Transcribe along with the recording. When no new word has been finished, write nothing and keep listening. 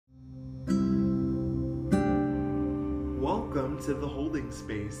Welcome to The Holding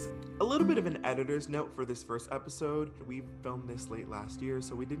Space. A little bit of an editor's note for this first episode. We filmed this late last year,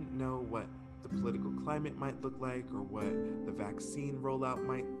 so we didn't know what the political climate might look like or what the vaccine rollout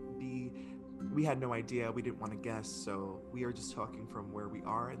might be. We had no idea. We didn't want to guess, so we are just talking from where we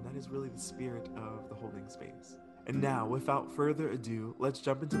are, and that is really the spirit of The Holding Space. And now, without further ado, let's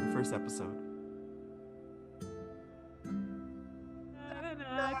jump into the first episode.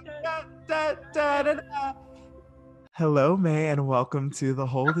 Hello, May, and welcome to The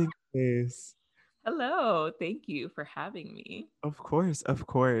Holding Space. Hello, thank you for having me. Of course.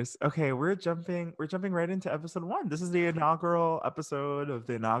 Okay, we're jumping right into episode 1. This is the inaugural episode of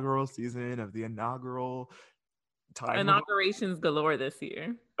the inaugural season of the inaugural time. Inaugurations galore this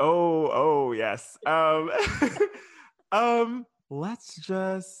year. Oh yes. Let's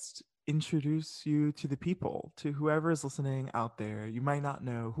just introduce you to the people, to whoever is listening out there. You might not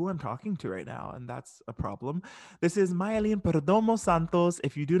know who I'm talking to right now, and that's a problem. This is Mayalin Perdomo Santos.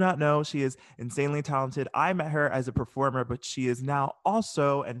 If you do not know, she is insanely talented. I met her as a performer, but she is now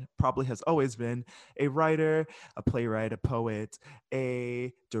also, and probably has always been, a writer, a playwright, a poet,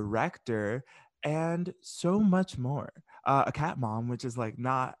 a director, and so much more. A cat mom, which is like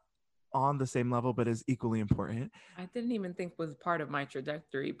not on the same level, but is equally important. I didn't even think was part of my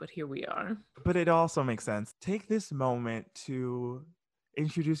trajectory, but here we are. But it also makes sense. Take this moment to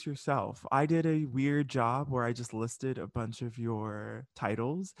introduce yourself. I did a weird job where I just listed a bunch of your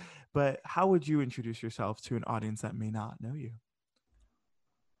titles, but how would you introduce yourself to an audience that may not know you?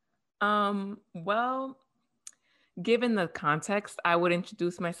 Well, given the context, I would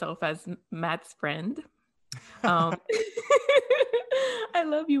introduce myself as Matt's friend. I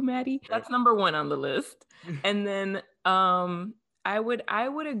love you, Maddie. That's number 1 on the list. And then I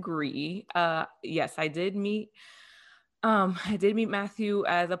would agree. Yes, I did meet Matthew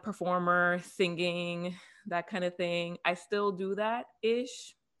as a performer, singing, that kind of thing. I still do that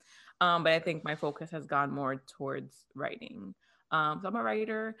ish. But I think my focus has gone more towards writing. So I'm a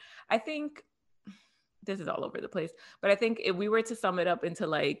writer. I think this is all over the place, but I think if we were to sum it up into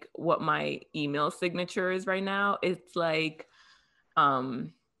like what my email signature is right now, it's like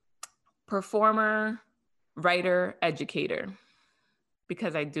performer, writer, educator,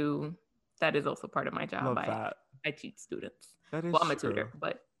 because that is also part of my job. I teach students. That is I'm a tutor,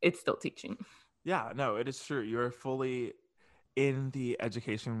 but it's still teaching. Yeah, no, it is true. You're fully in the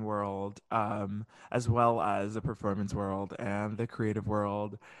education world, as well as the performance world and the creative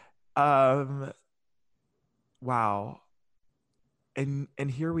world. Wow. And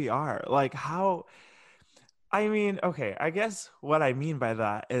here we are. Like, how, I mean, okay, I guess what I mean by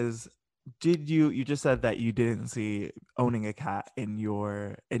that is, you just said that you didn't see owning a cat in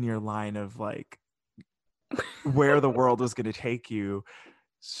your line of like where the world was going to take you.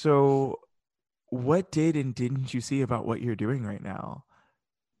 So what did and didn't you see about what you're doing right now?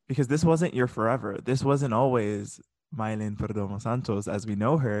 Because this wasn't your forever. This wasn't always Mayalin Perdomo Santos as we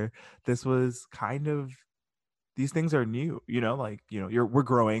know her. This was kind of, these things are new, we're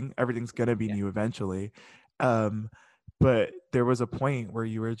growing. Everything's going to be new eventually. But there was a point where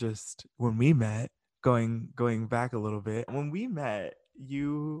you were just, when we met, going back a little bit, when we met, we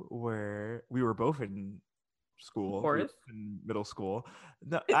were both in school, in middle school.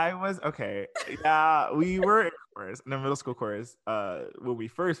 No, I was okay. Yeah, we were in chorus, in a middle school chorus, when we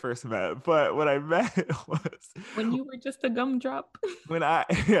first met. But what I meant was when you were just a gumdrop. when I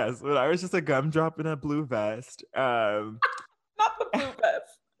was just a gumdrop in a blue vest. Not the blue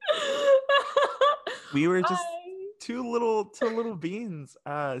vest. We were just two little beans,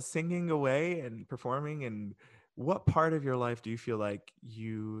 singing away and performing. And what part of your life do you feel like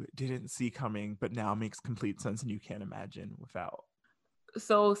you didn't see coming, but now makes complete sense and you can't imagine without?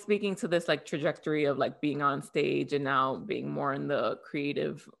 So speaking to this like trajectory of like being on stage and now being more in the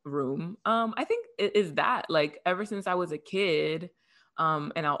creative room, I think it is that like ever since I was a kid,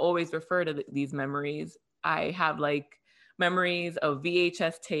 and I'll always refer to these memories. I have like memories of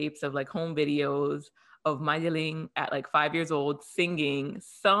VHS tapes of like home videos of Mayalin at like 5 years old singing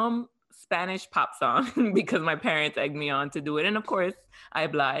some Spanish pop song because my parents egged me on to do it. And of course I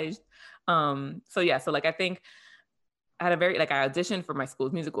obliged. So like, I think I had I auditioned for my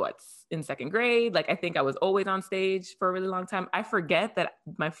school's musical in 2nd grade. Like, I think I was always on stage for a really long time. I forget that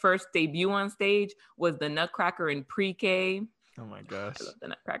my first debut on stage was the Nutcracker in pre-K. Oh my gosh. I love the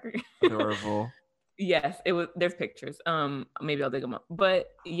Nutcracker. Adorable. Yes, it was. There's pictures. Maybe I'll dig them up. But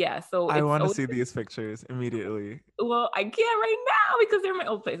yeah, so I want to see these pictures immediately. Well, I can't right now because they're in my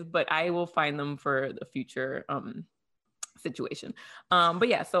old place, but I will find them for the future situation. But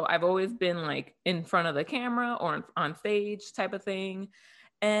yeah, so I've always been like in front of the camera or on stage type of thing.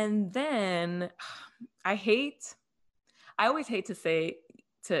 And then I I always hate to say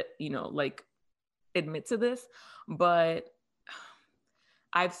to, like admit to this, but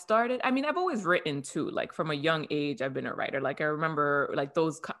I've always written too. Like from a young age, I've been a writer. Like I remember like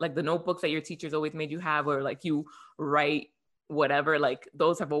like the notebooks that your teachers always made you have, or like you write whatever, like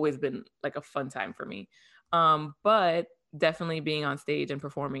those have always been like a fun time for me. But definitely being on stage and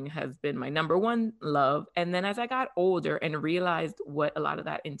performing has been my number one love. And then as I got older and realized what a lot of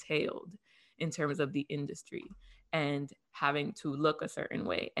that entailed in terms of the industry and having to look a certain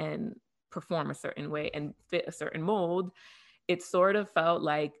way and perform a certain way and fit a certain mold, it sort of felt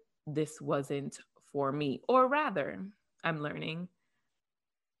like this wasn't for me. Or rather, I'm learning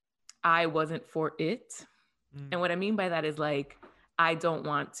I wasn't for it. And what I mean by that is like, I don't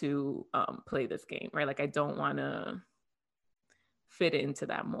want to play this game, right? Like, I don't want to fit into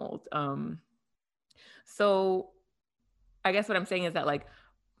that mold. So I guess what I'm saying is that like,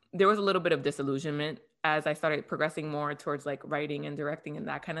 there was a little bit of disillusionment as I started progressing more towards like writing and directing and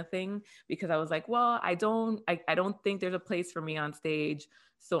that kind of thing, because I was like, well, I don't think there's a place for me on stage.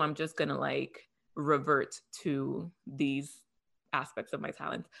 So I'm just going to like revert to these aspects of my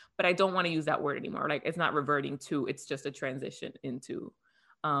talent, but I don't want to use that word anymore. Like it's not reverting to, it's just a transition into,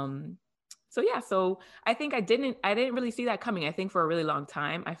 so yeah, so I think I didn't really see that coming. I think for a really long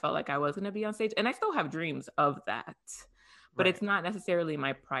time, I felt like I was going to be on stage, and I still have dreams of that, but Right. it's not necessarily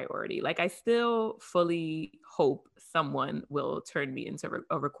my priority. Like I still fully hope someone will turn me into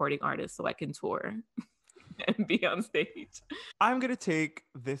a recording artist so I can tour and be on stage. I'm going to take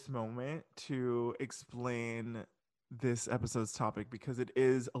this moment to explain this episode's topic because it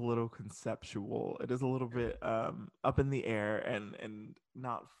is a little conceptual. It is a little bit up in the air and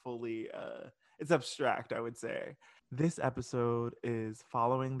not fully it's abstract, I would say. This episode is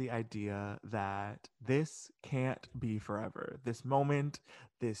following the idea that this can't be forever. This moment,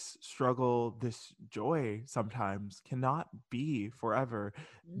 this struggle, this joy sometimes cannot be forever.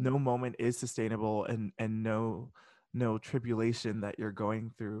 No moment is sustainable, and no tribulation that you're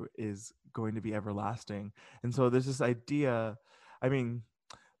going through is going to be everlasting. And so there's this idea, I mean,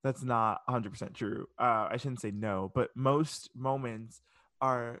 that's not 100% true. I shouldn't say no, but most moments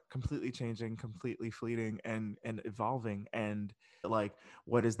are completely changing, completely fleeting, and evolving. And like,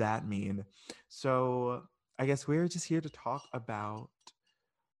 what does that mean? So I guess we're just here to talk about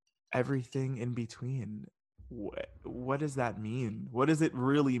everything in between. What does that mean? What does it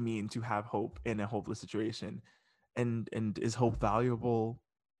really mean to have hope in a hopeless situation? And is hope valuable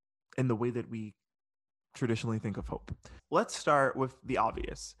in the way that we traditionally think of hope? Let's start with the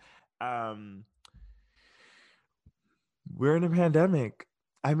obvious. Um, we're in a pandemic.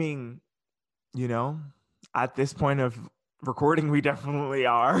 I mean, you know, at this point of recording, we definitely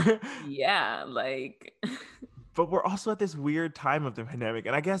are. Yeah, like But we're also at this weird time of the pandemic.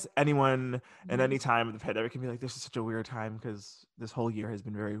 And I guess anyone at any time of the pandemic can be like, this is such a weird time because this whole year has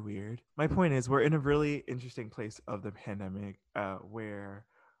been very weird. My point is, we're in a really interesting place of the pandemic where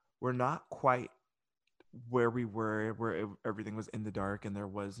we're not quite where we were, where everything was in the dark and there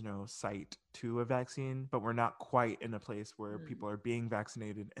was no sight to a vaccine, but we're not quite in a place where people are being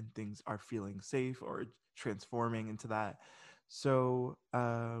vaccinated and things are feeling safe or transforming into that. So,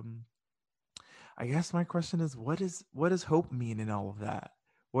 I guess my question is, what does hope mean in all of that?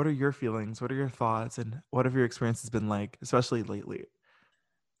 What are your feelings? What are your thoughts? And what have your experiences been like, especially lately?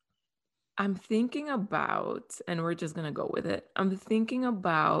 I'm thinking about, and we're just going to go with it. I'm thinking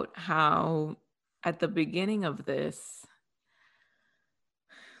about how at the beginning of this,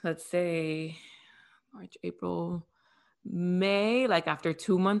 let's say March, April, May, like after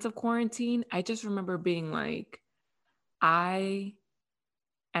 2 months of quarantine, I just remember being like, I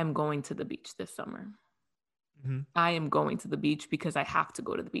am going to the beach this summer. Mm-hmm. I am going to the beach because I have to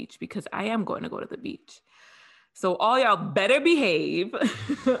go to the beach because I am going to go to the beach. So all y'all better behave.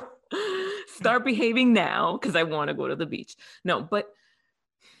 Start behaving now because I want to go to the beach. No, but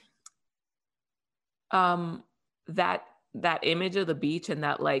that image of the beach and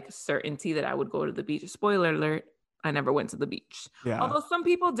that like certainty that I would go to the beach. Spoiler alert, I never went to the beach. Yeah. Although some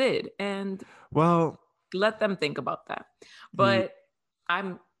people did, and Well, let them think about that. But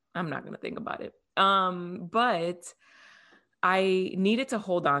I'm not going to think about it. But I needed to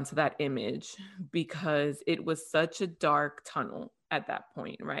hold on to that image because it was such a dark tunnel at that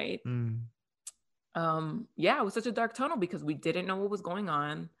point, right? Yeah, it was such a dark tunnel because we didn't know what was going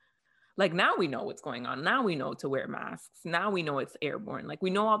on. Like now we know what's going on. Now we know to wear masks. Now we know it's airborne. Like we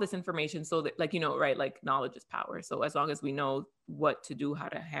know all this information so that like, right, like knowledge is power. So as long as we know what to do, how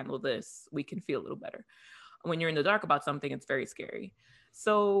to handle this, we can feel a little better. When you're in the dark about something, it's very scary.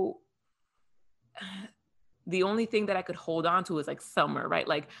 So the only thing that I could hold on to is like summer, right?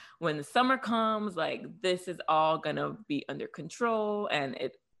 Like when the summer comes, like this is all gonna be under control, and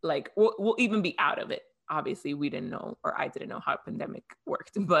it like we'll even be out of it. Obviously, we didn't know, or I didn't know how pandemic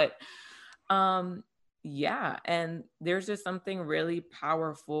worked, but yeah. And there's just something really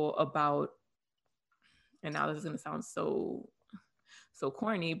powerful about, and now this is gonna sound so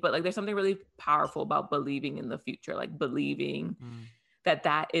corny, but like there's something really powerful about believing in the future, like believing Mm. that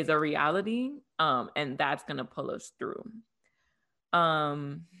that is a reality, and that's gonna pull us through.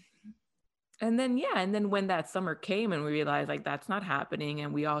 um and then yeah, and then when that summer came and we realized like that's not happening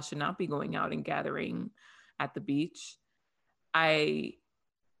and we all should not be going out and gathering at the beach, i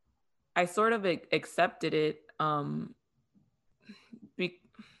I sort of accepted it, be-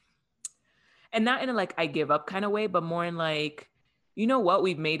 and not in a like I give up kind of way, but more in like, you know what,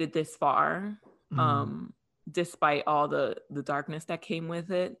 we've made it this far, Mm. despite all the darkness that came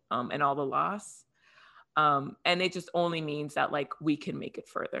with it, and all the loss, and it just only means that like we can make it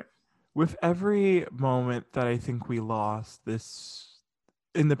further. With every moment that I think we lost this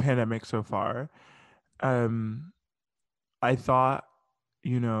in the pandemic so far, um, I thought,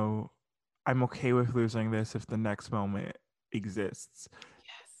 you know, I'm okay with losing this if the next moment exists.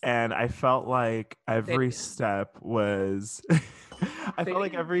 Yes. And I felt like Say it every again. step was I Say felt it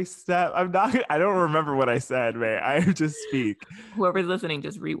like again. every step I don't remembe what I said, man. I just speak. Whoever's listening,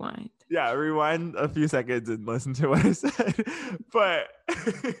 just rewind. Yeah, rewind a few seconds and listen to what I said. But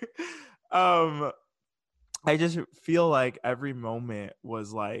um I just feel like every moment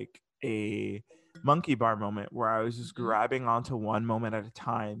was like a monkey bar moment where I was just Mhm. grabbing onto one moment at a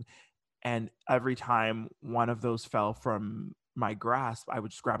time. And every time one of those fell from my grasp, I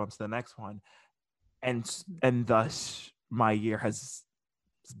would just grab onto the next one. And thus my year has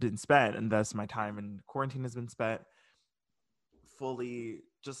been spent, and thus my time in quarantine has been spent fully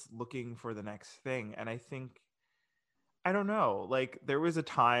just looking for the next thing. And I think, I don't know, like there was a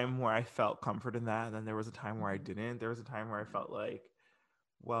time where I felt comfort in that, and then there was a time where I Mhm. didn't. There was a time where I felt like,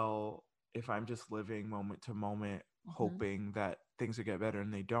 well, if I'm just living moment to moment Mhm. hoping that things will get better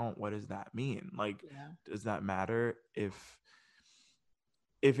and they don't, what does that mean? Like, Yeah. does that matter if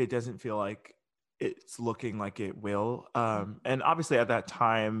it doesn't feel like it's looking like it will? And obviously at that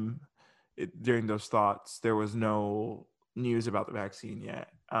time, during those thoughts, there was no news about the vaccine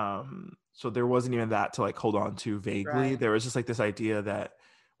yet. So there wasn't even that to like hold on to vaguely. Right. There was just like this idea that,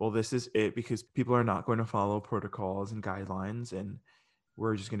 well, this is it because people are not going to follow protocols and guidelines, and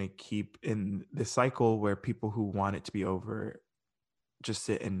we're just going to keep in this cycle where people who want it to be over just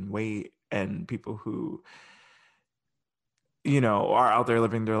sit and wait, and people who, are out there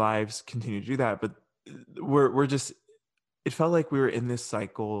living their lives continue to do that. But we're just, it felt like we were in this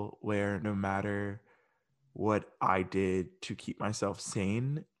cycle where no matter what I did to keep myself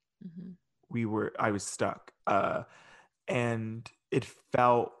sane, Mhm. I was stuck. And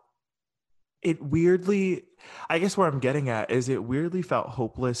it weirdly, I guess where I'm getting at is it weirdly felt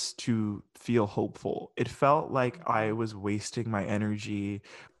hopeless to feel hopeful. It felt like I Mhm. was wasting my energy.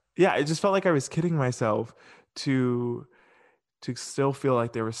 Yeah, it just felt like I was kidding myself to still feel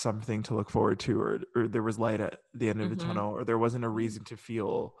like there was something to look forward to, or there was light at the end of the Mhm. tunnel, or there wasn't a Mhm. reason to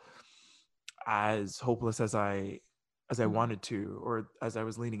feel as hopeless as I Mhm. wanted to, or as I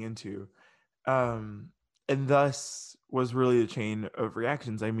was leaning into. Um and thus was really a chain of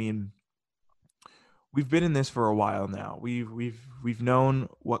reactions. I mean, we've been in this for a while now. We've known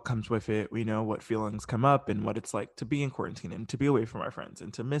what comes with it. We know what feelings come up and what it's like to be in quarantine and to be away from our friends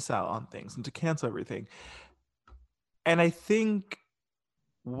and to miss out on things and to cancel everything. And I think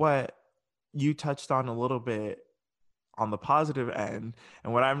what you touched on a little bit on the positive end,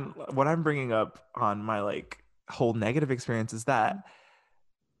 and what I'm bringing up on my like whole negative experience, is that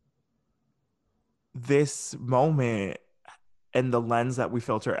this moment and the lens that we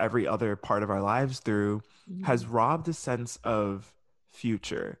filter every other part of our lives through has Mhm. robbed a sense of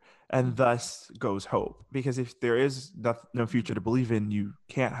future, and thus goes hope. Because if there is no future to believe in, you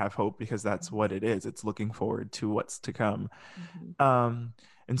can't have hope, because that's what it is. It's looking forward to what's to come. Mhm. um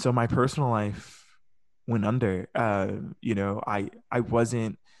and so my personal life went under. I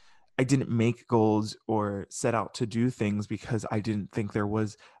didn't make goals or set out to do things because I didn't think there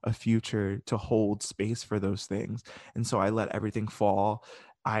was a future to hold space for those things. And so I let everything fall.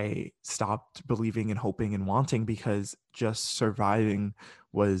 I stopped believing and hoping and wanting, because just surviving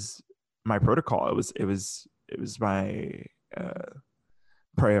was my protocol. It was my Mhm.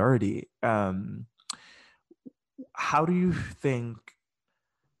 priority. How do you think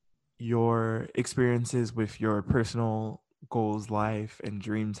your experiences with your personal goals, life, and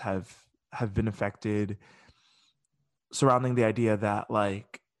dreams have been affected, surrounding the idea that,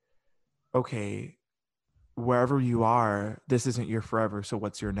 like, okay, wherever you are, this isn't your forever. So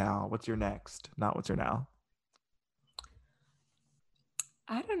what's your now? What's your next? Not what's your now.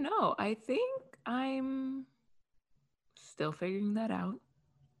 I don't know. I think I'm still figuring that out.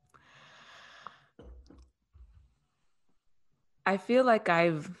 I feel like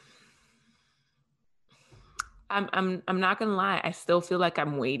I'm not gonna lie, I still feel like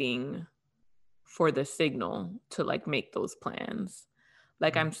I'm waiting for the signal to like make those plans.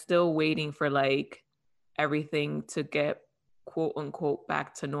 Like I'm still waiting for like everything to get quote unquote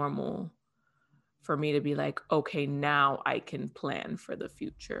back to normal for me to be like, okay, now I can plan for the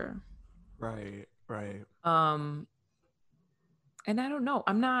future. Right, right. Um and I don't know.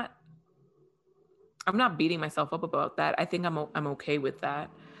 I'm not beating myself up about that. I think I'm okay with that.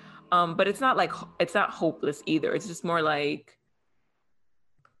 But it's not like it's not hopeless either. It's just more like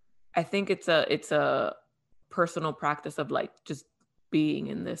I think it's a personal practice of like just being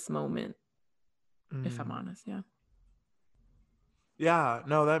in this moment, if I'm honest. Yeah. Yeah,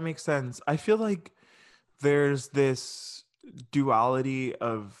 no, that makes sense. I feel like there's this duality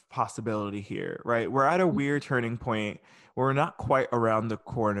of possibility here, right? We're at a weird turning point. We're not quite around the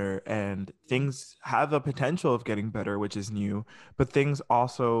corner, and things have a potential of getting better, which is new, but things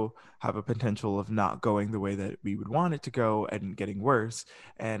also have a potential of not going the way that we would want it to go and getting worse.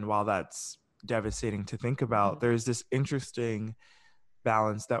 And while that's devastating to think about, there's this interesting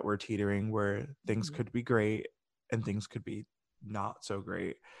balance that we're teetering where things could be great and things could be not so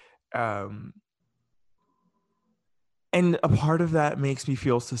great. Um, and a part of that makes me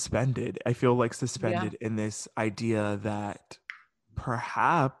feel suspended. I feel like Yeah. suspended in this idea that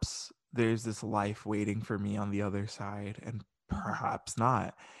perhaps there's this life waiting for me on the other side and perhaps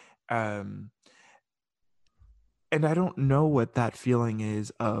not. Um, and I don't know what that feeling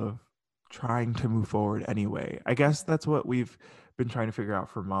is of trying to move forward anyway. I guess that's what we've been trying to figure out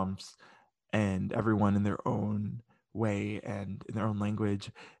for months, and everyone in their own way and in their own language.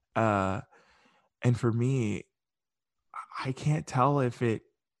 And for me, I can't tell if it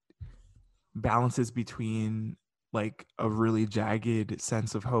balances between like a really jagged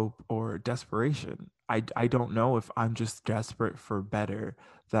sense of hope or desperation. I don't know if I'm just desperate for better,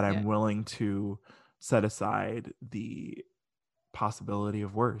 that Yeah. I'm willing to set aside the possibility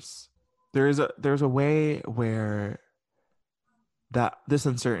of worse. There's a way where that this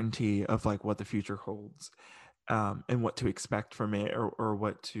uncertainty of like what the future holds, and what to expect from it, or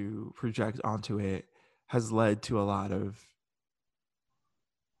what to project onto it, has led to a lot of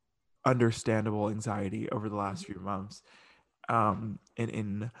understandable anxiety over the last few months,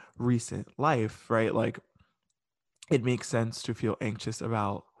 in recent life, right? Like it makes sense to feel anxious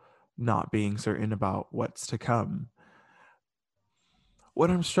about not being certain about what's to come. What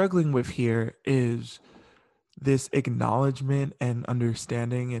I'm struggling with here is this acknowledgement and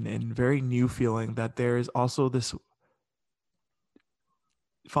understanding, and very new feeling that there is also this,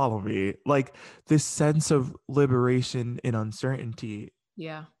 follow me, like this sense of liberation in uncertainty.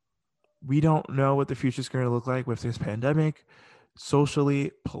 Yeah. We don't know what the future is going to look like with this pandemic,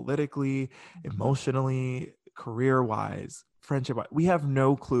 socially, politically, emotionally, career wise, friendship wise. We have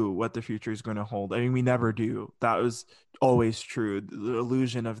no clue what the future is going to hold. I mean, we never do. That was always true. The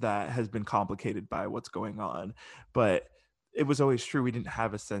illusion of that has been complicated by what's going on, but it was always true. We didn't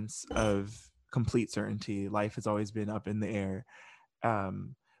have a sense of complete certainty. Life has always been up in the air.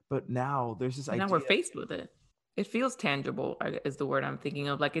 Um, but now there's this And now we're idea. faced with it. It feels tangible, is the word I'm thinking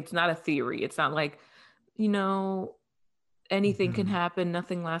of. Like it's not a theory. It's not like, you know, anything can Mhm. happen,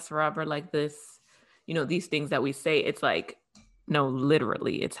 nothing lasts forever like this. These things that we say, it's like, no,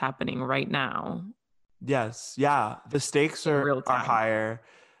 literally, it's happening right now Yes, yeah. The stakes in are real are time. higher.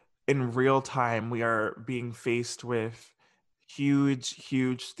 In real time, we are being faced with huge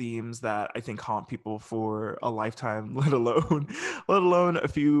themes that I think haunt people for a lifetime, let alone a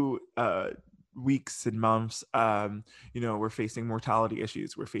few weeks and months. We're facing mortality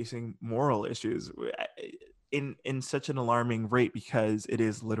issues, we're facing moral issues in such an alarming rate, because it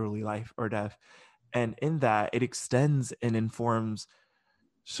is literally life or death. And in that, it extends and informs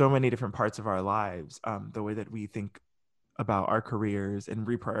so many different parts of our lives, the way that we think about our careers and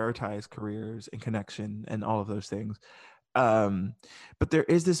reprioritize careers and connection and all of those things. um but there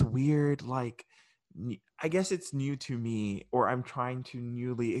is this weird, like, I guess it's new to me, or I'm trying to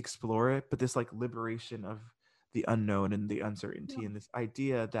newly explore it, but this like liberation of the unknown and the uncertainty, and this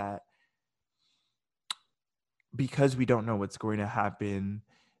idea that because we don't know what's going to happen,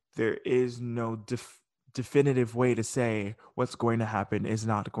 there is no definitive way to say what's going to happen is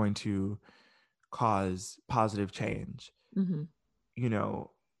not going to cause positive change. Hmm. You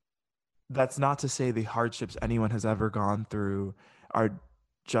know, that's not to say the hardships anyone has ever gone through are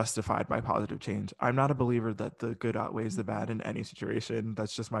justified by positive change. I'm not a believer that the good outweighs the bad Mhm. in any situation.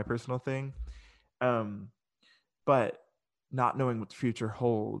 That's just my personal thing. Um, but not knowing what the future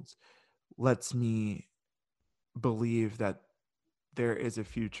holds lets me believe that there is a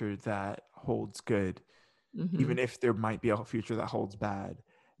future that holds good, even Mhm. if there might be a future that holds bad.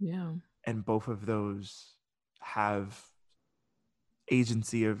 Yeah. And both of those have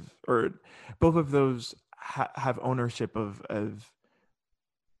agency of, or both of those have ownership of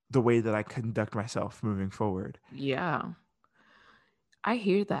the way that I conduct myself moving forward. Yeah. I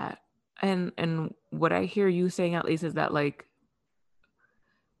hear that. And what I hear you saying at least is that like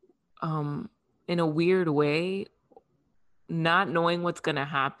um in a weird way, not knowing what's going to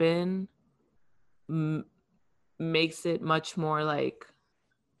happen m- makes it much more like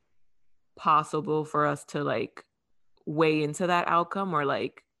possible for us to like weigh into that outcome or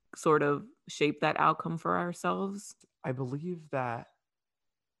like sort of shape that outcome for ourselves. I believe that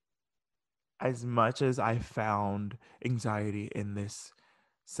as much as I found anxiety in this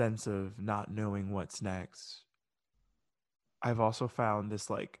sense of not knowing what's next, I've also found this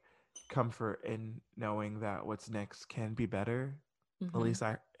like comfort in knowing that what's next can be better. At Mhm. least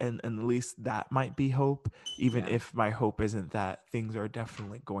and at least that might be hope, even Yeah. if my hope isn't that things are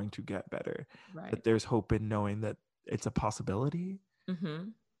definitely going to get better. Right. That there's hope in knowing that it's a possibility.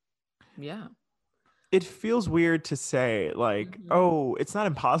 Mhm. Yeah. It feels weird to say like, Mhm. oh, it's not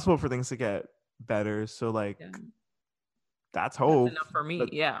impossible for things to get better. So like Yeah. that's That's hope. enough for me.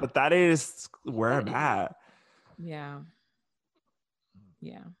 But Yeah. but that is where That I'm is. at. Yeah.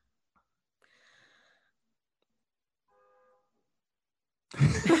 Yeah.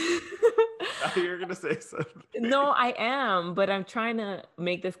 You're gonna say something. No, I am, but I'm trying to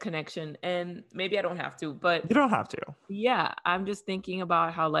make this connection and maybe I don't have to, but You don't have to. yeah, I'm just thinking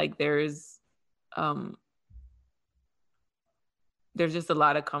about how like um there's just a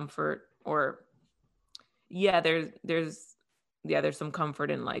lot of comfort or yeah, there's some comfort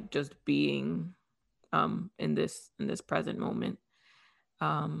in like just being in this present moment.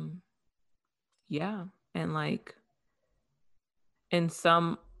 Um yeah, and like in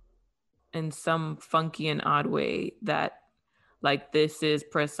some in some funky and odd way that like this is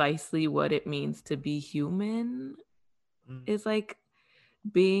precisely what it means to be human Mm. is like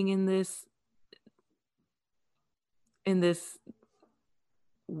being in this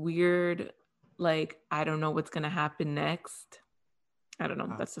weird like I don't know what's going to happen next. I don't know.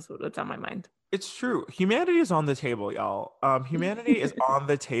 Uh, That's just what's on my mind. it's true. Humanity is on the table, y'all. Humanity is on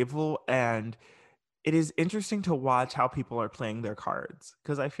the table, and it is interesting to watch how people are playing their cards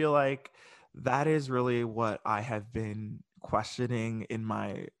because I feel like that is really what I have been questioning in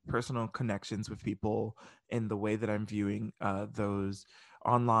my personal connections with people in the way that I'm viewing those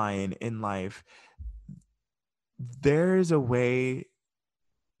online in life. There's a way,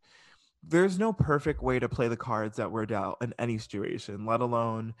 there's no perfect way to play the cards that were dealt in any situation, let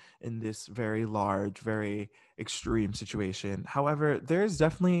alone in this very large, very extreme situation. However, there's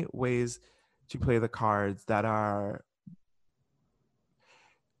definitely ways to play the cards that are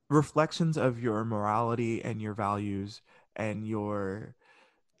reflections of your morality and your values and your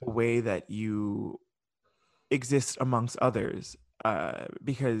the way that you exist amongst others.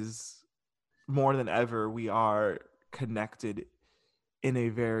 Because more than ever, we are connected in a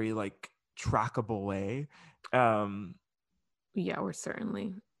very like trackable way. Um, Yeah, we're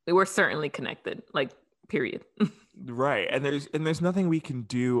certainly connected. Like period. right. And there's nothing we can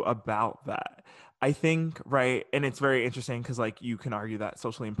do about that. I think, right, and it's very interesting because like you can argue that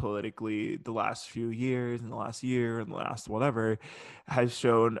socially and politically the last few years and the last year and the last whatever has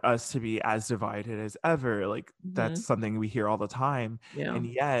shown us to be as divided as ever. Like that's Mhm. something we hear all the time. Yeah. And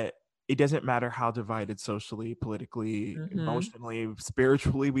yet it doesn't matter how divided socially, politically, Mhm. emotionally,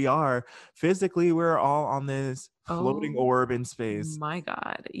 spiritually we are. Physically, we're all on this floating Oh orb in space. my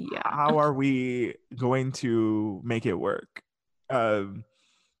god. Yeah. How are we going to make it work? Um,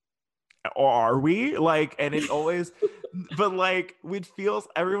 or are we like, and it's always, but like it feels,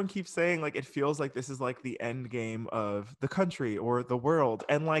 everyone keeps saying like it feels like this is like the end game of the country or the world.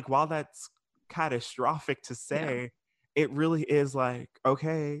 And like while that's catastrophic to Yeah. say, it really is like,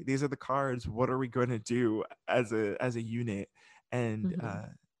 okay, these are the cards. What are we going to do as a unit? And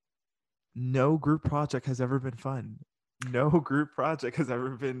Mhm. no group project has ever been fun. No group project has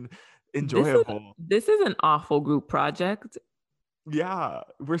ever been This is enjoyable. this is an awful group project. Yeah,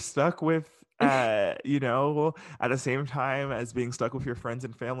 we're stuck with you know, at the same time as being stuck with your friends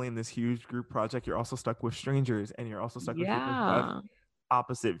and family in this huge group project, you're also stuck with strangers and you're also stuck with people who have Yeah.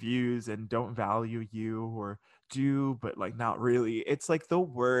 opposite views and don't value you, or do but like not really. It's like the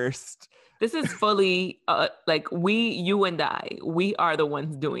worst. This is fully like you and I, we are the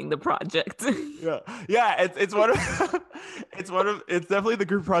ones doing the project. Yeah, yeah, it's one of it's definitely the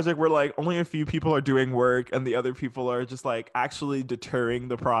group project where like only a few people are doing work and the other people are just like actually deterring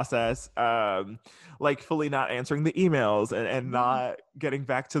the process, like fully not answering the emails and not getting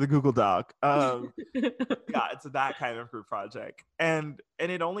back to the Google Doc. Yeah, it's that kind of group project, and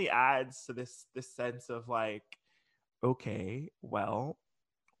it only adds to this sense of like, okay, well,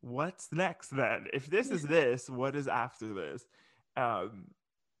 what's next then? If this is this, what is after this?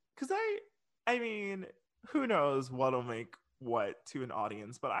 Because I mean, who knows what'll make what to an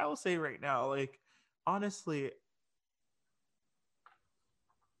audience, but I will say right now, like, honestly,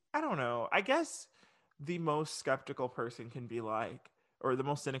 I don't know. I guess the most skeptical person can be like, or the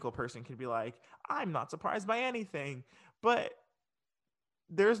most cynical person can be like, I'm not surprised by anything. But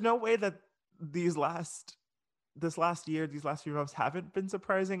there's no way that these last this last year, these last few months haven't been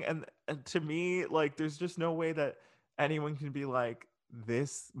surprising. And to me, like, there's just no way that anyone can be like,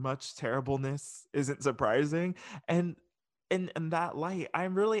 this much terribleness isn't surprising. And in that light, I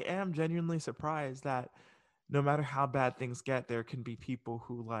really am genuinely surprised that no matter how bad things get, there can be people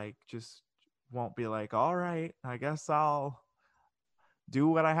who like just won't be like, all right, I guess I'll do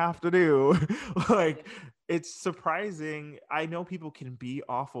what I have to do. Like, it's surprising. I know people can be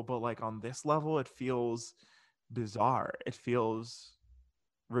awful, but like on this level, it feels bizarre. It feels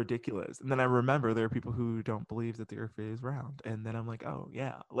ridiculous. And then I remember there are people who don't believe that the earth is round. And then I'm like, oh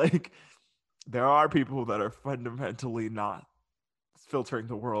yeah, like there are people that are fundamentally not filtering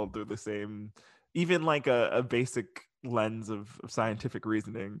the world through the same, even like a basic lens of scientific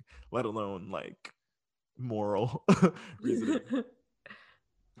reasoning, let alone like moral reasoning.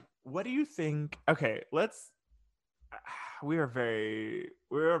 What do you think? Okay, let's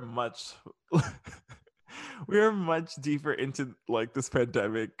we're much we're much deeper into like this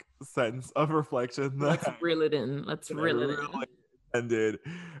pandemic sense of reflection Let's reel it in. Let's than I reel it really in. intended.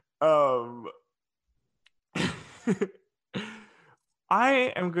 um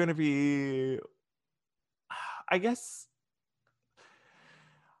I am going to be, I guess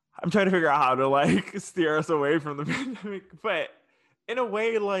I'm trying to figure out how to like steer us away from the pandemic, but in a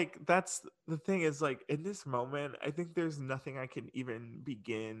way, like that's the thing is like in this moment, I think there's nothing I can even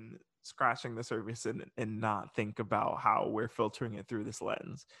begin scratching the surface and not think about how we're filtering it through this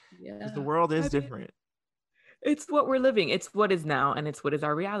lens, because the Yeah. world is I mean, different. it's what we're living. It's what is now and it's what is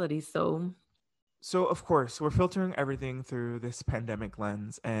our reality. So, So of course we're filtering everything through this pandemic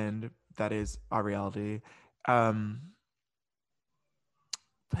lens, and that is our reality. Um,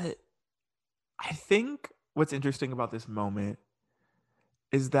 but I think what's interesting about this moment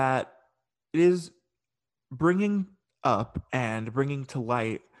is that it is bringing up and bringing to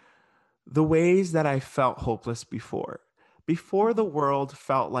light the ways that I felt hopeless before. Before the world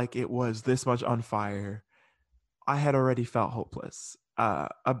felt like it was this much on fire, I had already felt hopeless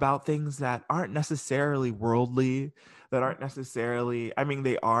about things that aren't necessarily worldly, that aren't necessarily, I mean,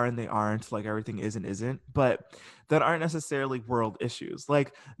 they are and they aren't, like everything is and isn't, but that aren't necessarily world issues.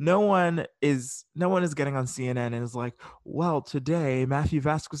 Like no one is getting on CNN and is like, well, today Matthew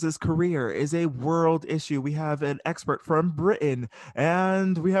Vasquez's career is a world issue. We have an expert from Britain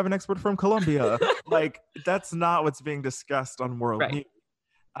and we have an expert from Colombia. Like, that's not what's being discussed on world right. news.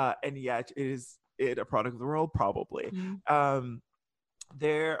 And yet is it a product of the world? Probably. Mhm.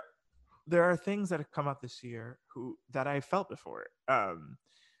 There there are things that have come out this year who that I felt before,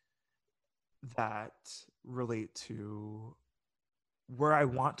 that relate to where I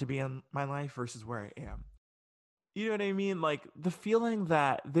want to be in my life versus where I am. You know what I mean? Like the feeling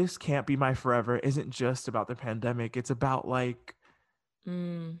that this can't be my forever isn't just about the pandemic. It's about like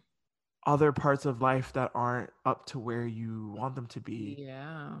Mm, other parts of life that aren't up to where you want them to be.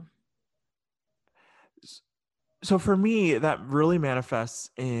 yeah. So for me, that really manifests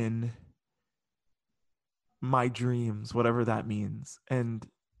in my dreams, whatever that means. And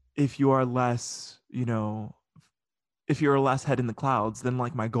if you are less, if you're less head in the clouds than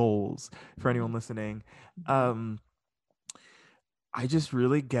like my goals, for anyone listening, um, I just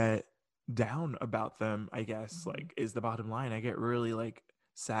really get down about them, I guess, like is the bottom line. I get really like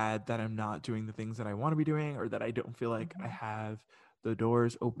sad that I'm not doing the things that I want to be doing, or that I don't feel like I have the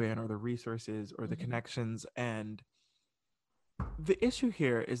doors open or the resources or the connections. And the issue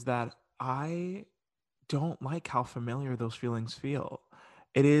here is that I don't like how familiar those feelings feel.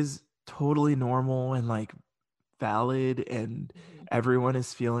 It is totally normal and like valid, and everyone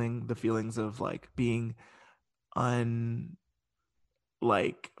is feeling the feelings of like being un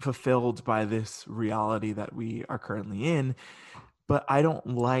like fulfilled by this reality that we are currently in. but I don't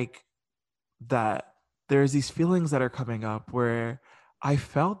like that there's these feelings that are coming up where I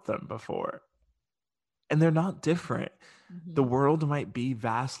felt them before and they're not different. The Mm-hmm. world might be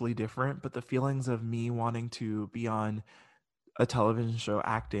vastly different, but the feelings of me wanting to be on a television show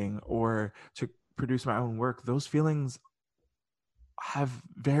acting or to produce my own work, those feelings have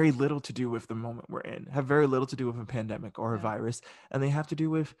very little to do with the moment we're in, have very little to do with a pandemic or a Yeah. virus, and they have to do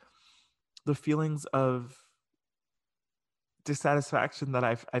with the feelings of dissatisfaction that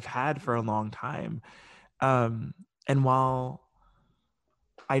I've had for a long time. And while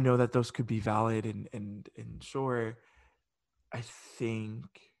I know that those could be valid and sure, I think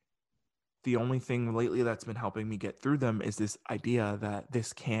the only thing lately that's been helping me get through them is this idea that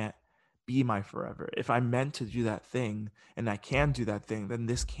this can't be my forever. If I'm meant to do that thing and I can do that thing, then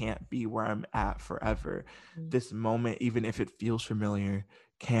this can't be where I'm at forever. This moment, even if it feels familiar,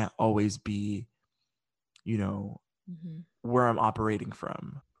 can't always be, you know, Mm-hmm. where I'm operating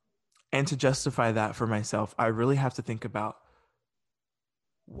from. And to justify that for myself, I really have to think about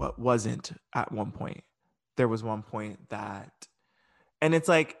what wasn't at one point. There was one point that, and it's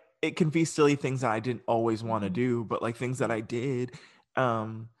like, it can be silly things that I didn't always want to Mm-hmm. do, but like things that I did.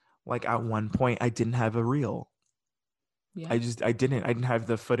 Like at one point, I didn't have a reel. Yeah. I didn't have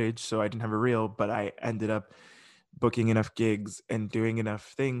the footage, so I didn't have a reel, but I ended up booking enough gigs and doing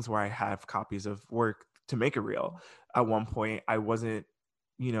enough things where I have copies of work to make a reel. At one point, I wasn't,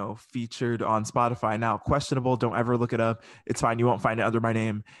 featured on Spotify. Now, questionable, don't ever look it up. It's fine. You won't find it under my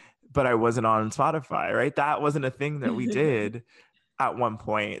name, but I wasn't on Spotify, right? That wasn't a thing that we did at one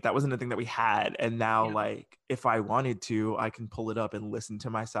point. That wasn't a thing that we had. And now, Yeah. like, if I wanted to, I can pull it up and listen to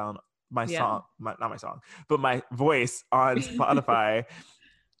my sound, my Yeah. song, not my song, but my voice on Spotify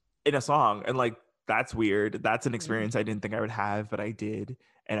in a song. And like, that's weird. That's an experience I didn't think I would have, but I did.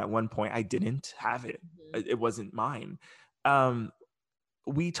 And at one point, I didn't have it. Mm-hmm. It wasn't mine. Um,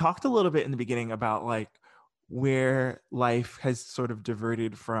 we talked a little bit in the beginning about like where life has sort of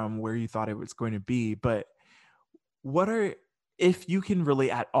diverted from where you thought it was going to be, but what are, if you can relate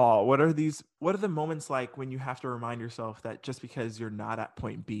at all, what are the moments like when you have to remind yourself that just because you're not at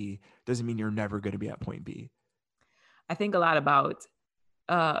point B doesn't mean you're never going to be at point B? I think a lot about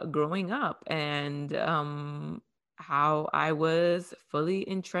growing up and how I was fully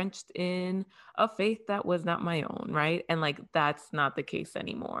entrenched in a faith that was not my own, right? And like that's not the case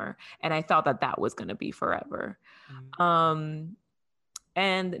anymore. And I thought that that was going to be forever. Mm. Um,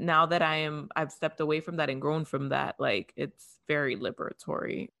 and now that I've stepped away from that and grown from that, like it's very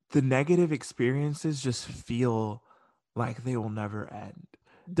liberatory. The negative experiences just feel like they will never end.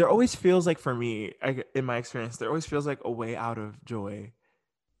 There Mhm. always feels like, for me, in my experience, there always feels like a way out of joy,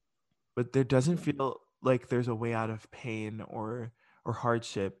 but there doesn't feel like there's a way out of pain or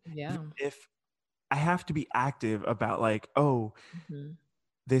hardship. Even Yeah. if I have to be active about like, oh, Mhm.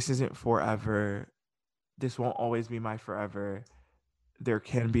 this isn't forever. This won't always be my forever. There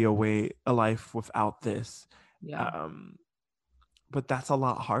can be a life without this. Yeah. Um, but that's a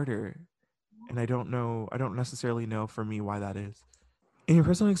lot harder. And I don't necessarily know for me why that is. In your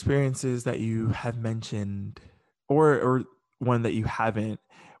personal experiences that you have mentioned, or one that you haven't,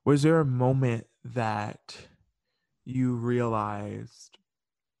 was there a moment that you realized,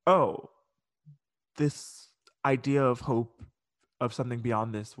 oh, this idea of hope of something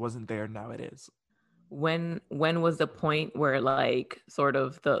beyond this wasn't there, now it is? When was the point where like sort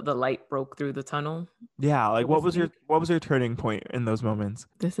of the light broke through the tunnel, Yeah, so like to speak? what was your turning point in those moments?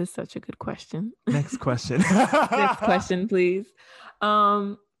 This is such a good question. Next question. Next question, please.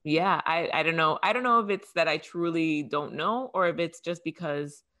 Yeah, I don't know. I don't know if it's that I truly don't know or if it's just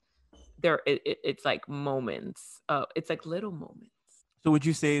because it's like moments. It's like little moments. So would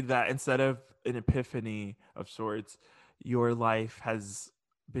you say that instead of an epiphany of sorts, your life has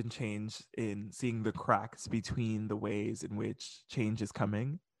been changed in seeing the cracks between the ways in which change is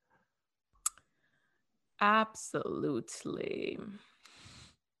coming? Absolutely.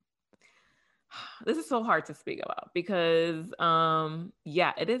 This is so hard to speak about because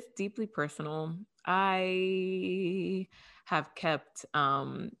yeah, it is deeply personal. I have kept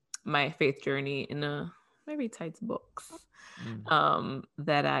my faith journey in a very tight box. Mm.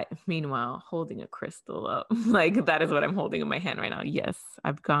 That I, meanwhile, holding a crystal up. Like that is what I'm holding in my hand right now. Yes,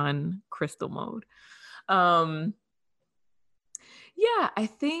 I've gone crystal mode. Um, yeah, I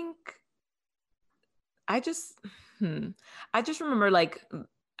think I just, hmm, I just remember like,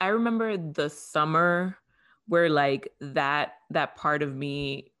 I remember the summer where like that part of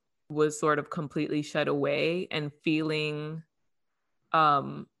me was sort of completely shut away and feeling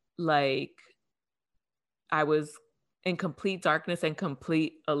um like I was in complete darkness and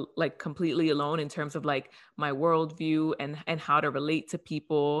like completely alone in terms of like my worldview and how to relate to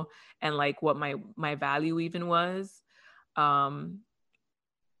people and like what my value even was. Um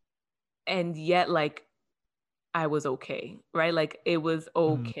and yet like I was okay, right? Like it was Mm.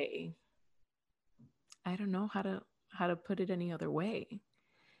 okay. I don't know how to put it any other way.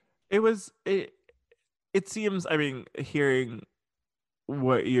 It was it seems, I mean, hearing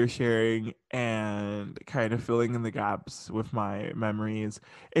what you're sharing and kind of filling in the gaps with my memories,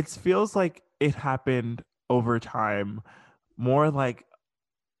 it feels like it happened over time, more like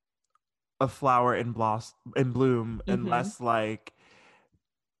a flower in blossom in bloom, and Mhm. less like,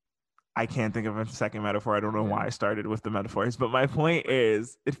 I can't think of a second metaphor. I don't know Yeah. why I started with the metaphors, but my point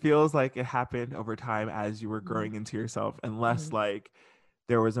is, it feels like it happened over time as you were Mhm. growing into yourself, and less Mhm. like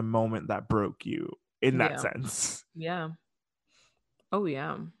there was a moment that broke you in that Yeah. sense. Yeah. Oh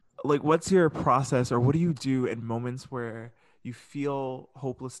yeah. Like, what's your process, or what do you do in moments where you feel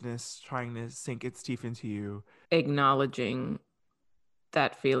hopelessness trying to sink its teeth into you? Acknowledging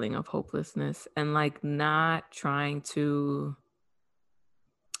that feeling of hopelessness and like not trying to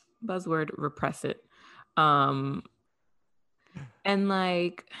buzzword repress it. Um and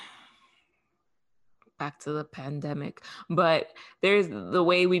like back to the pandemic, but there's the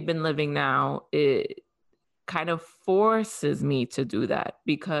way we've been living now, it kind of forces me to do that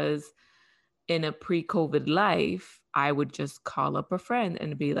because in a pre-COVID life, I would just call up a friend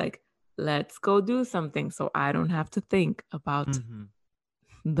and be like, let's go do something so I don't have to think about Hmm.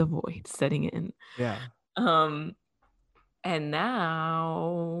 the void setting in. Yeah. Um, and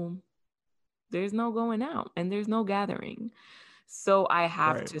now there's no going out and there's no gathering. So I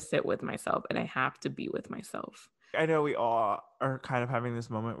have Right. to sit with myself and I have to be with myself. I know we all are kind of having this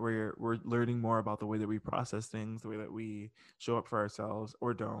moment where we're learning more about the way that we process things, the way that we show up for ourselves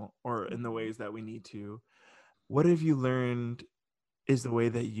or don't, or in the Mhm. ways that we need to. What have you learned is the way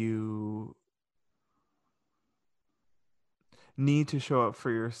that you need to show up for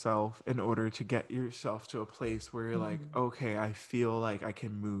yourself in order to get yourself to a place where you're like, Mhm. okay, I feel like I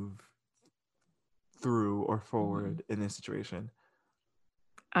can move through or Mhm. forward in this situation?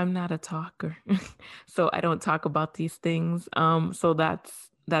 I'm not a talker. So I don't talk about these things. So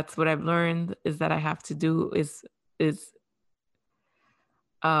that's what I've learned is that I have to do is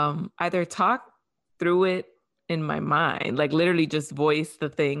either talk through it in my mind, like literally just voice the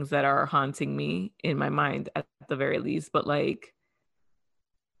things that are haunting me in my mind at the very least, but like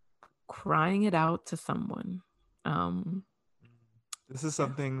crying it out to someone. Um, This is yeah.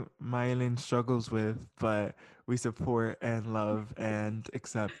 something Mylin struggles with, but we support and love and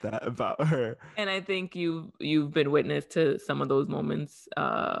accept that about her. And I think you've been witness to some of those moments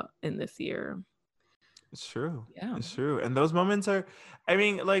in this year. It's true. Yeah. It's true. And those moments are, I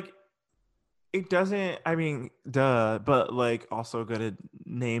mean, like, it doesn't, I mean, duh, but like also gonna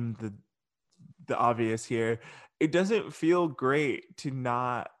name the obvious here. It doesn't feel great to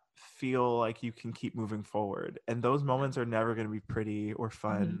not feel like you can keep moving forward. And those Yeah. moments are never gonna be pretty or Mhm.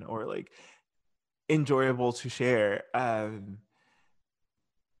 fun or like enjoyable to share. And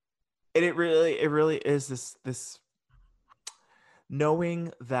it really is this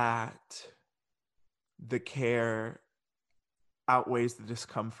knowing that the care outweighs the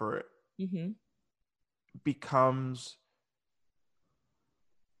discomfort Mhm. becomes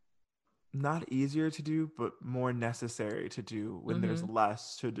not easier to do, but more necessary to do when there's Mhm.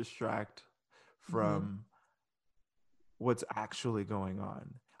 less to distract Mhm. from what's actually going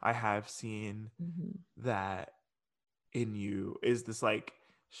on. I have seen Mhm. that in you is this like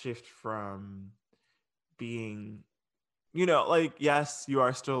shift from being, like, yes, you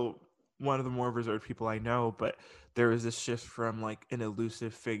are still one of the more reserved people I know, but there is this shift from like an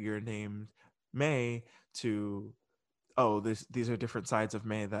elusive figure named May to, oh, these are different sides of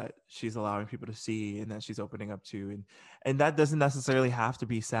May that she's allowing people to see and that she's opening up to, and that doesn't necessarily have to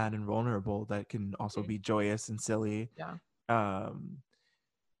be sad and vulnerable. That can also Mhm. be joyous and silly, Yeah. um,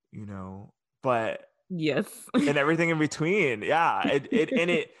 you know, but Yes. and everything in between. Yeah,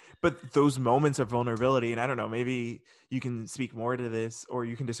 but those moments of vulnerability, and I don't know, maybe you can speak more to this, or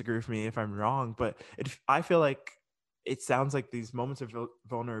you can disagree with me if I'm wrong, but I feel like it sounds like these moments of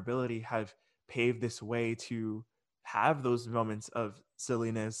vulnerability have paved this way to have those moments of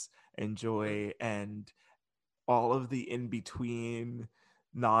silliness and Mhm. joy and all of the in between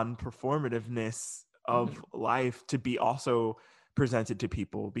non-performativeness of Mhm. life to be also presented to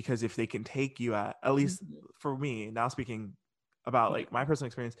people, because if they can take you at least Mhm. for me now, speaking about Yeah. like my personal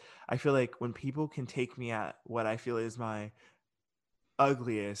experience, I feel like when people can take me at what I feel is my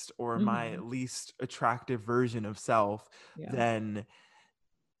ugliest or my Mhm. least attractive version of self, Yeah. then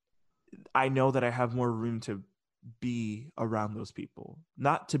I know that I have more room to be around those people.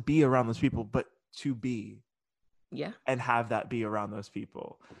 Not to be around those people, but to be. Yeah. And have that be around those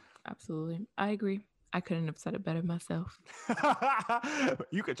people. Absolutely. I agree. I couldn't have said it better myself.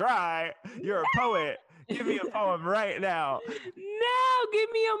 You could try. You're a poet. Give me a poem right now. No,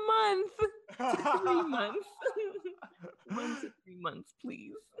 give me a month. 3 months. 1 to 3 months,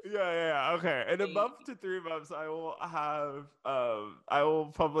 please. Yeah. Okay. In a month to 3 months, I will have I will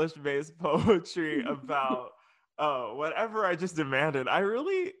publish May's poetry about whatever I just demanded. I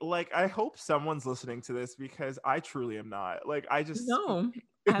really I hope someone's listening to this because I truly am not. Like I just No,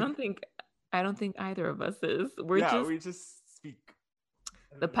 I don't think either of us is. we just speak.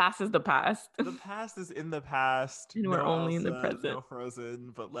 The past is the past. The past is in the past. And we're only in the present. No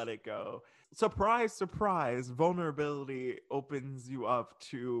frozen, but let it go. Surprise, surprise. Vulnerability opens you up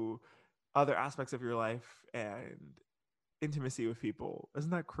to other aspects of your life and intimacy with people.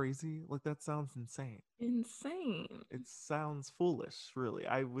 Isn't that crazy? Like that sounds insane. Insane. It sounds foolish, really.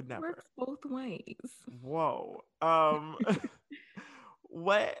 I would never. It works both ways. Whoa.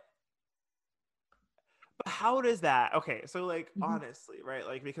 What? How does that? Okay, so honestly, right?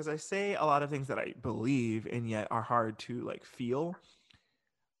 Like because I say a lot of things that I believe and yet are hard to feel.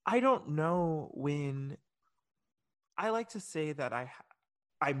 I don't know when I like to say that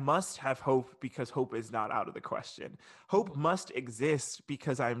I must have hope because hope is not out of the question. Hope must exist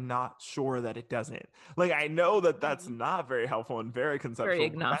because I'm not sure that it doesn't. Like I know that that's not very helpful and very conceptual. Very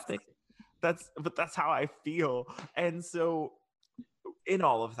agnostic. But that's how I feel. And so in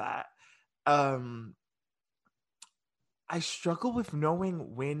all of that, I struggle with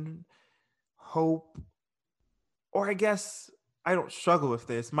knowing when hope, or I guess I don't struggle with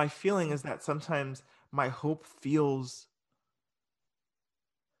this. My feeling is that sometimes my hope feels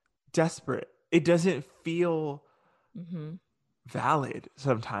desperate. It doesn't feel valid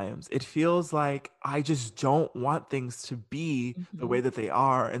sometimes. It feels like I just don't want things to be the way that they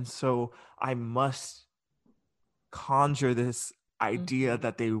are. And so I must conjure this idea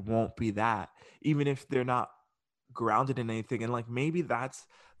that they won't be that, even if they're not grounded in anything. And maybe that's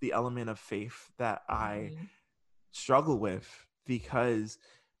the element of faith that I struggle with, because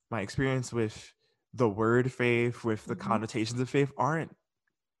my experience with the word faith, with the connotations of faith, aren't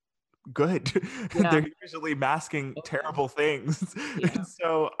good. Yeah. They're usually masking terrible things. And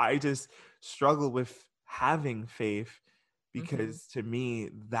so I just struggle with having faith because to me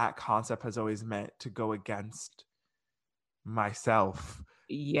that concept has always meant to go against myself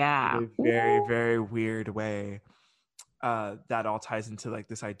in a very, very weird way. That all ties into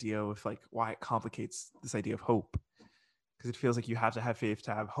this idea of why it complicates this idea of hope, because it feels like you have to have faith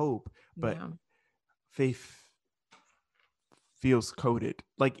to have hope, but faith feels coded.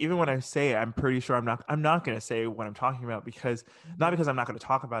 Even when I say it, I'm pretty sure I'm not going to say what I'm talking about, because not because I'm not going to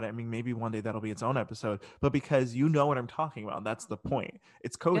talk about it. I mean, maybe one day that'll be its own episode, but because you know what I'm talking about. That's the point.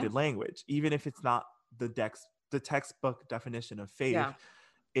 It's coded language, even if it's not the textbook definition of faith.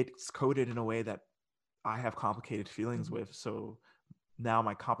 It's coded in a way that I have complicated feelings with. So now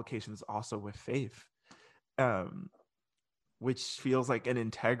my complication is also with faith, which feels like an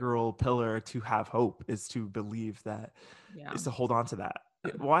integral pillar to have hope, is to believe that, is to hold on to that.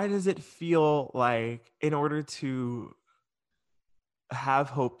 Why does it feel like in order to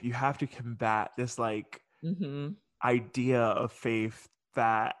have hope, you have to combat this idea of faith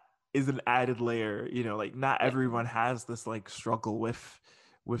that is an added layer? Not everyone has this struggle with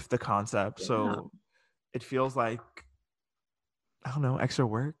the concept. So it feels like, I don't know, extra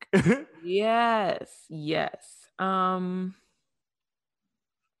work. Yes.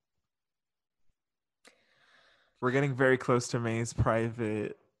 We're getting very close to May's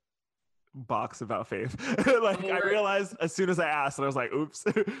private box about faith. I realized as soon as I asked, and I was like, oops.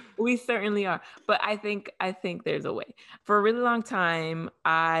 We certainly are. But I think there's a way. For a really long time,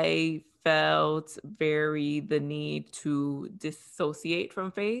 I felt the need to dissociate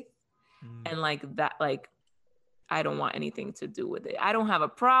from faith. And that, I don't want anything to do with it. I don't have a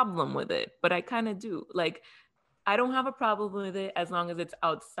problem with it, but I kind of do. I don't have a problem with it as long as it's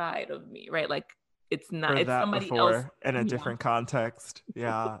outside of me, right? It's not, it's somebody else in a different context.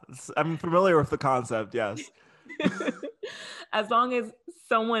 Yeah. I'm familiar with the concept. Yes. As long as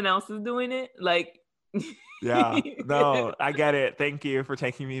someone else is doing it, yeah. No, I get it. Thank you for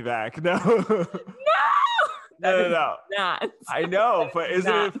taking me back. No. No. Not. I know, but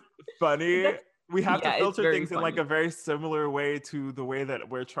isn't it funny? We have to filter things funny. In a very similar way to the way that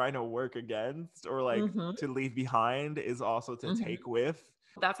we're trying to work against, or to leave behind is also to take with.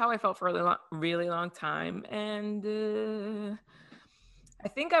 That's how I felt for a really long time. And I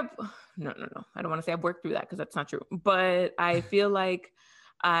think no. I don't want to say I've worked through that, because that's not true. But I feel like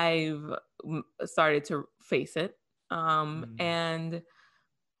I've started to face it. Mm. And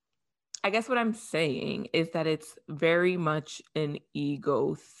I guess what I'm saying is that it's very much an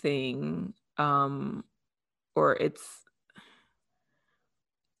ego thing. Or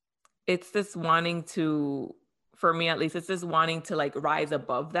it's this wanting to, for me at least, it's this wanting to like rise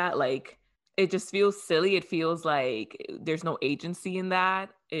above that. Like it just feels silly. It feels like there's no agency in that.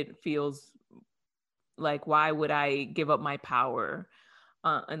 It feels like, why would I give up my power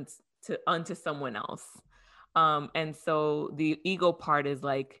and to unto someone else? And so the ego part is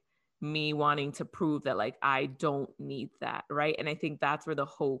like me wanting to prove that like I don't need that, right? And I think that's where the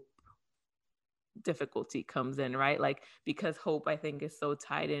hope difficulty comes in, right? Like because hope I think is so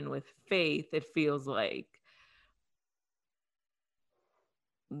tied in with faith, it feels like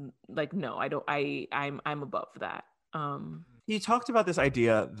no, I don't I'm above that. He talked about this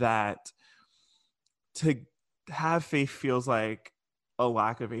idea that to have faith feels like a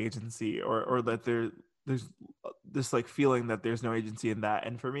lack of agency, or that there's this like feeling that there's no agency in that.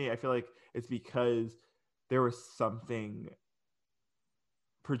 And for me, I feel like it's because there was something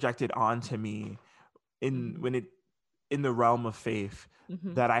projected onto me in Mhm. when it in the realm of faith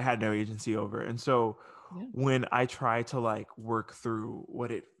Mhm. that I had no agency over. And so Yeah. when I try to like work through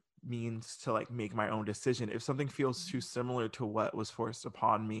what it means to like make my own decision, if something feels too Mhm. similar to what was forced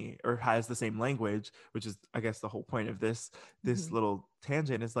upon me or has the same language, which is I guess the whole point of this Mhm. little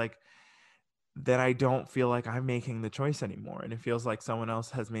tangent, is like then I don't feel like I'm making the choice anymore. And it feels like someone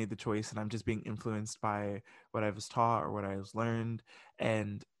else has made the choice and I'm just being influenced by what I was taught or what I was learned.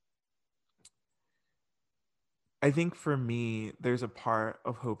 And I think for me, there's a part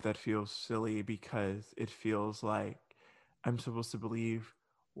of hope that feels silly because it feels like I'm supposed to believe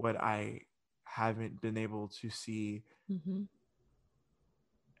what I haven't been able to see. Mhm.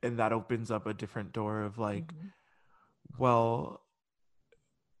 And that opens up a different door of like, Mhm. well,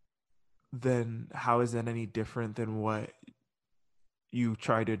 then how is that any different than what you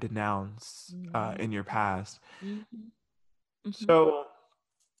try to denounce Mhm. in your past? Mhm. Mhm. So,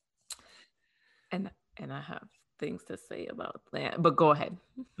 And I have things to say about that, but go ahead.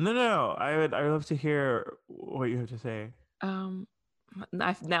 no, I would love to hear what you have to say. Um,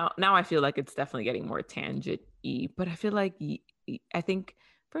 now I feel like it's definitely getting more tangent-y, but I feel like I think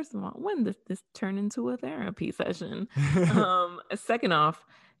first of all, when does this turn into a therapy session? Second off,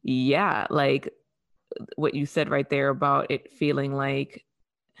 yeah, like what you said right there about it feeling like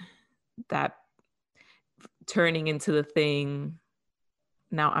that turning into the thing.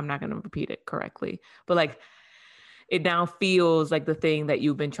 Now I'm not going to repeat it correctly, but like it now feels like the thing that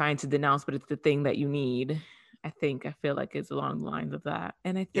you've been trying to denounce, but it's the thing that you need. I feel like it's along the lines of that.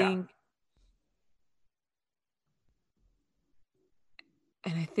 Yeah.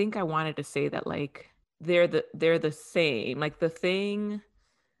 And I think I wanted to say that like they're the same. Like the thing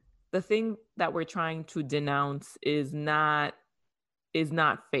that we're trying to denounce is not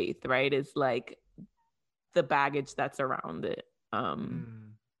faith, right? It's like the baggage that's around it.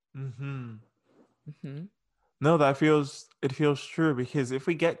 Mm. Hmm. Mhm. No, it feels true because if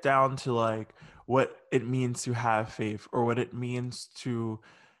we get down to like what it means to have faith or what it means to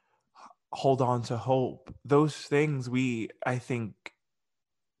hold on to hope, those things I think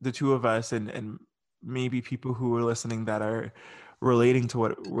the two of us and maybe people who are listening that are relating to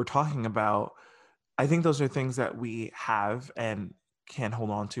what we're talking about, I think those are things that we have and can hold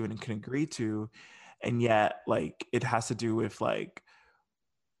on to and can agree to. And yet like it has to do with like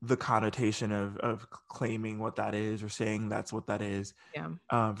the connotation of claiming what that is or saying that's what that is,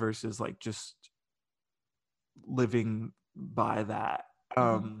 Yeah. versus like just living by that.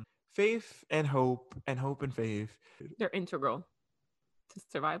 Mhm. Faith and hope and hope and faith. They're integral to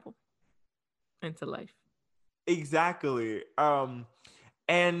survival and to life. Exactly.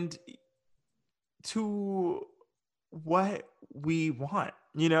 And to what we want,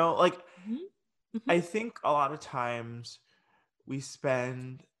 like Mhm. Mhm. I think a lot of times we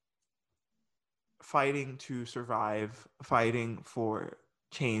spend fighting to survive, fighting for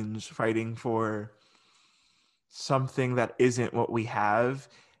change, fighting for something that isn't what we have.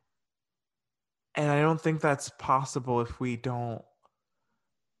 And I don't think that's possible if we don't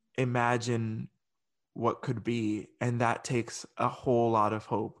imagine what could be. And that takes a whole lot of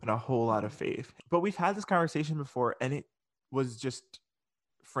hope and a whole lot of Mhm. faith. But we've had this conversation before, and it was just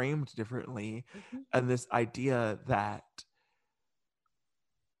framed differently. Mhm. And this idea that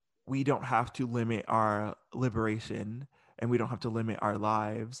we don't have to limit our liberation and we don't have to limit our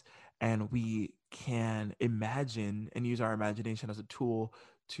lives, and we can imagine and use our imagination as a tool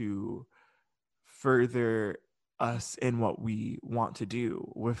to further us in what we want to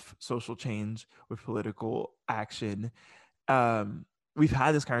do with social change, with political action. we've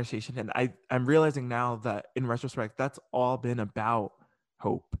had this conversation, and I'm realizing now that in retrospect, that's all been about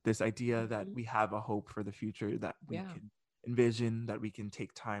hope. This idea that Mhm. we have a hope for the future that we Yeah. can envision, that we can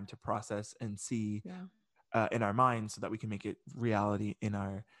take time to process and see Yeah. in our minds, so that we can make it reality in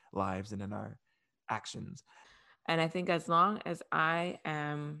our lives and in our actions. And I think as long as I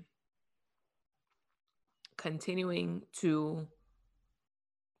am continuing to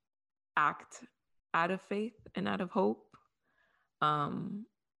act out of faith and out of hope, um,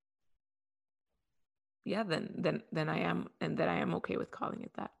 yeah, then I am, and that I am okay with calling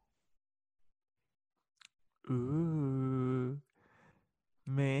it that. Ooh,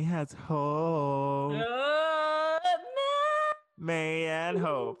 May has hope. May and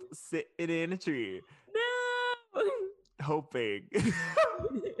hope sitting in a tree, No, hoping.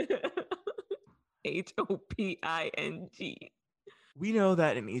 no. HOPING. We know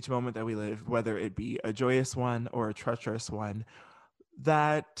that in each moment that we live, whether it be a joyous one or a treacherous one,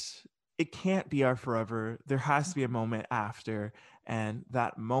 that it can't be our forever. There has to be a moment after, and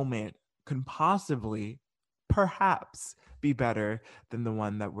that moment can possibly, perhaps, be better than the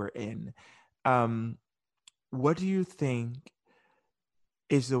one that we're in. Um, what do you think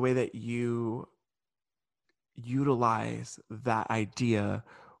is the way that you utilize that idea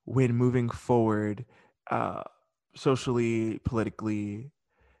when moving forward, uh, socially, politically,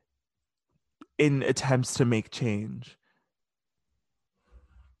 in attempts to make change?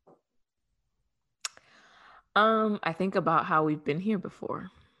 I think about how we've been here before,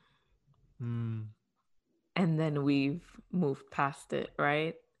 Mm, and then we've moved past it,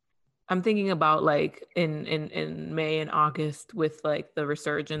 right? I'm thinking about like in May and August with like the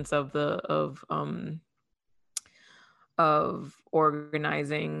resurgence of the of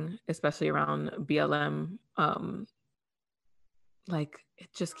organizing, especially around BLM. Like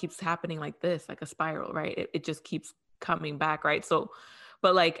it just keeps happening like this, like a spiral, right? It just keeps coming back, right? So,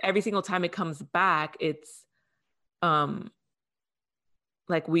 but like every single time it comes back, it's um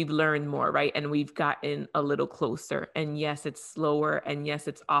like we've learned more, right? And we've gotten a little closer. And yes, it's slower, and yes,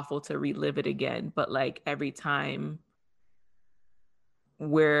 it's awful to relive it again, but like every time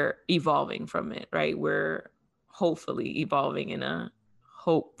we're evolving from it, right? We're hopefully evolving in a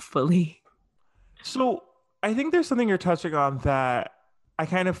hopefully. So I think there's something you're touching on that I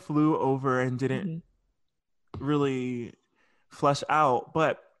kind of flew over and didn't Mhm. really flesh out,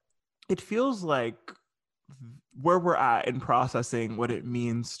 but it feels like where we're at in processing what it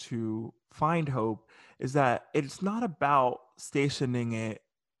means to find hope is that it's not about stationing it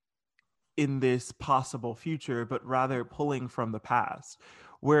in this possible future, but rather pulling from the past.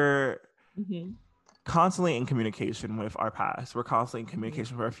 We're Mhm. constantly in communication with our past, we're constantly in Mhm.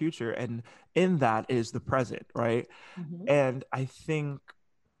 communication with our future, and in that is the present, right? Mhm. And I think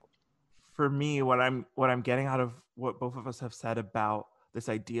for me, what I'm getting out of what both of us have said about this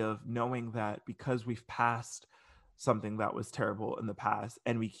idea of knowing that because we've passed something that was terrible in the past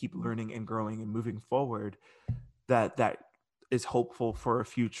and we keep learning and growing and moving forward, that is hopeful for a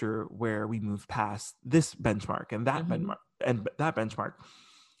future where we move past this benchmark and that Mhm. benchmark and that benchmark.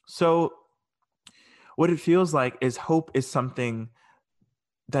 So what it feels like is hope is something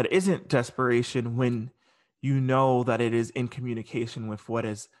that isn't desperation when you know that it is in communication with what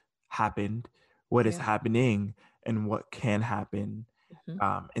has happened, what is Yeah. happening, and what can happen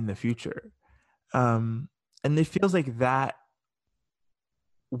Mhm. in the future. Um, and it feels like that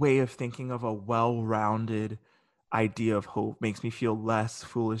way of thinking of a well rounded idea of hope makes me feel less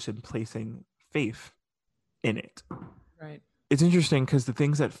foolish in placing faith in it. Right. It's interesting because the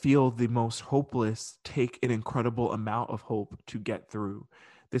things that feel the most hopeless take an incredible amount of hope to get through.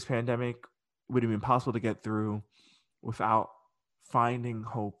 This pandemic would have been impossible to get through without finding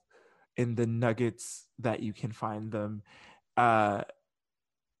hope in the nuggets that you can find them. Uh,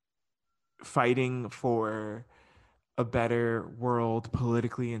 Fighting for a better world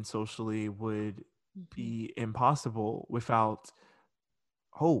politically and socially would Mhm. be impossible without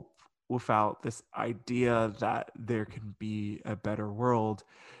hope, without this idea that there can be a better world.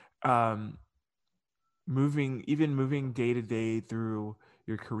 Um, moving day to day through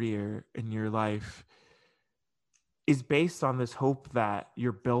your career and your life is based on this hope that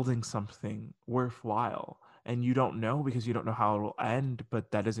you're building something worthwhile, and you don't know because you don't know how it'll end, but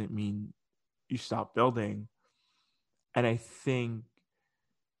that doesn't mean you stop building. And I think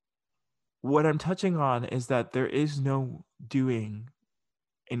what I'm touching on is that there is no doing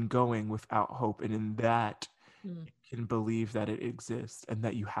and going without hope, and in that Mhm. you can believe that it exists and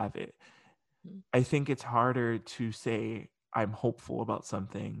that you have it. Mhm. I think it's harder to say I'm hopeful about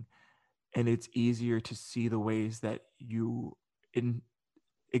something, and it's easier to see the ways that you in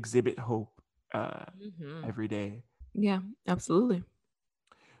exhibit hope Mhm. every day. Yeah, absolutely.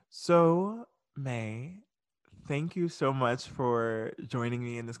 So, May, thank you so much for joining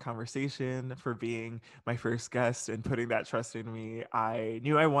me in this conversation, for being my first guest and putting that trust in me. I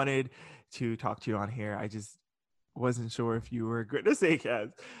knew I wanted to talk to you on here. I just wasn't sure if you were going to say yes,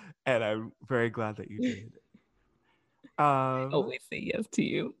 and I'm very glad that you did. Um, Always say yes to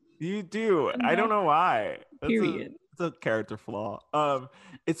you. you do. And I don't that know why. period. It's a character flaw.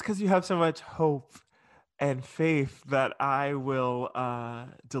 It's because you have so much hope and faith that I will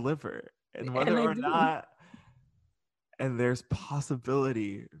deliver. And And whether I or do. not, and there's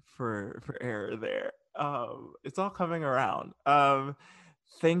possibility for error there. It's all coming around.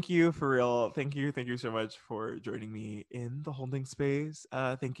 Thank you for real. Thank you so much for joining me in the holding space.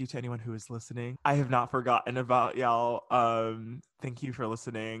 Thank you to anyone who is listening. I have not forgotten about y'all. Thank you for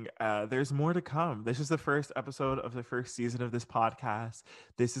listening. There's more to come. This is the first episode of the first season of this podcast.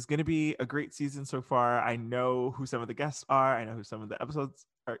 This is going to be a great season so far. I know who some of the guests are. I know who some of the episodes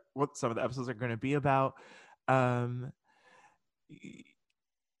are. What some of the episodes are going to be about. Um,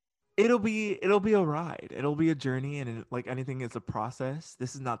 it'll be a ride, it'll be a journey, and like anything, it's a process.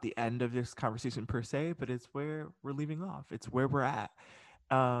 This is not the end of this conversation per se, but it's where we're leaving off, it's where we're at.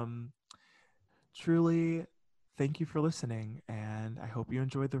 um Truly, thank you for listening, and I hope you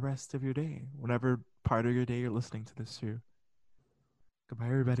enjoyed the rest of your day, whenever part of your day you're listening to this too. Goodbye,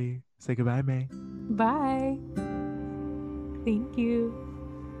 everybody. Say goodbye, May. Bye. Thank you.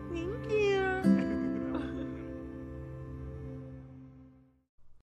 Thank you.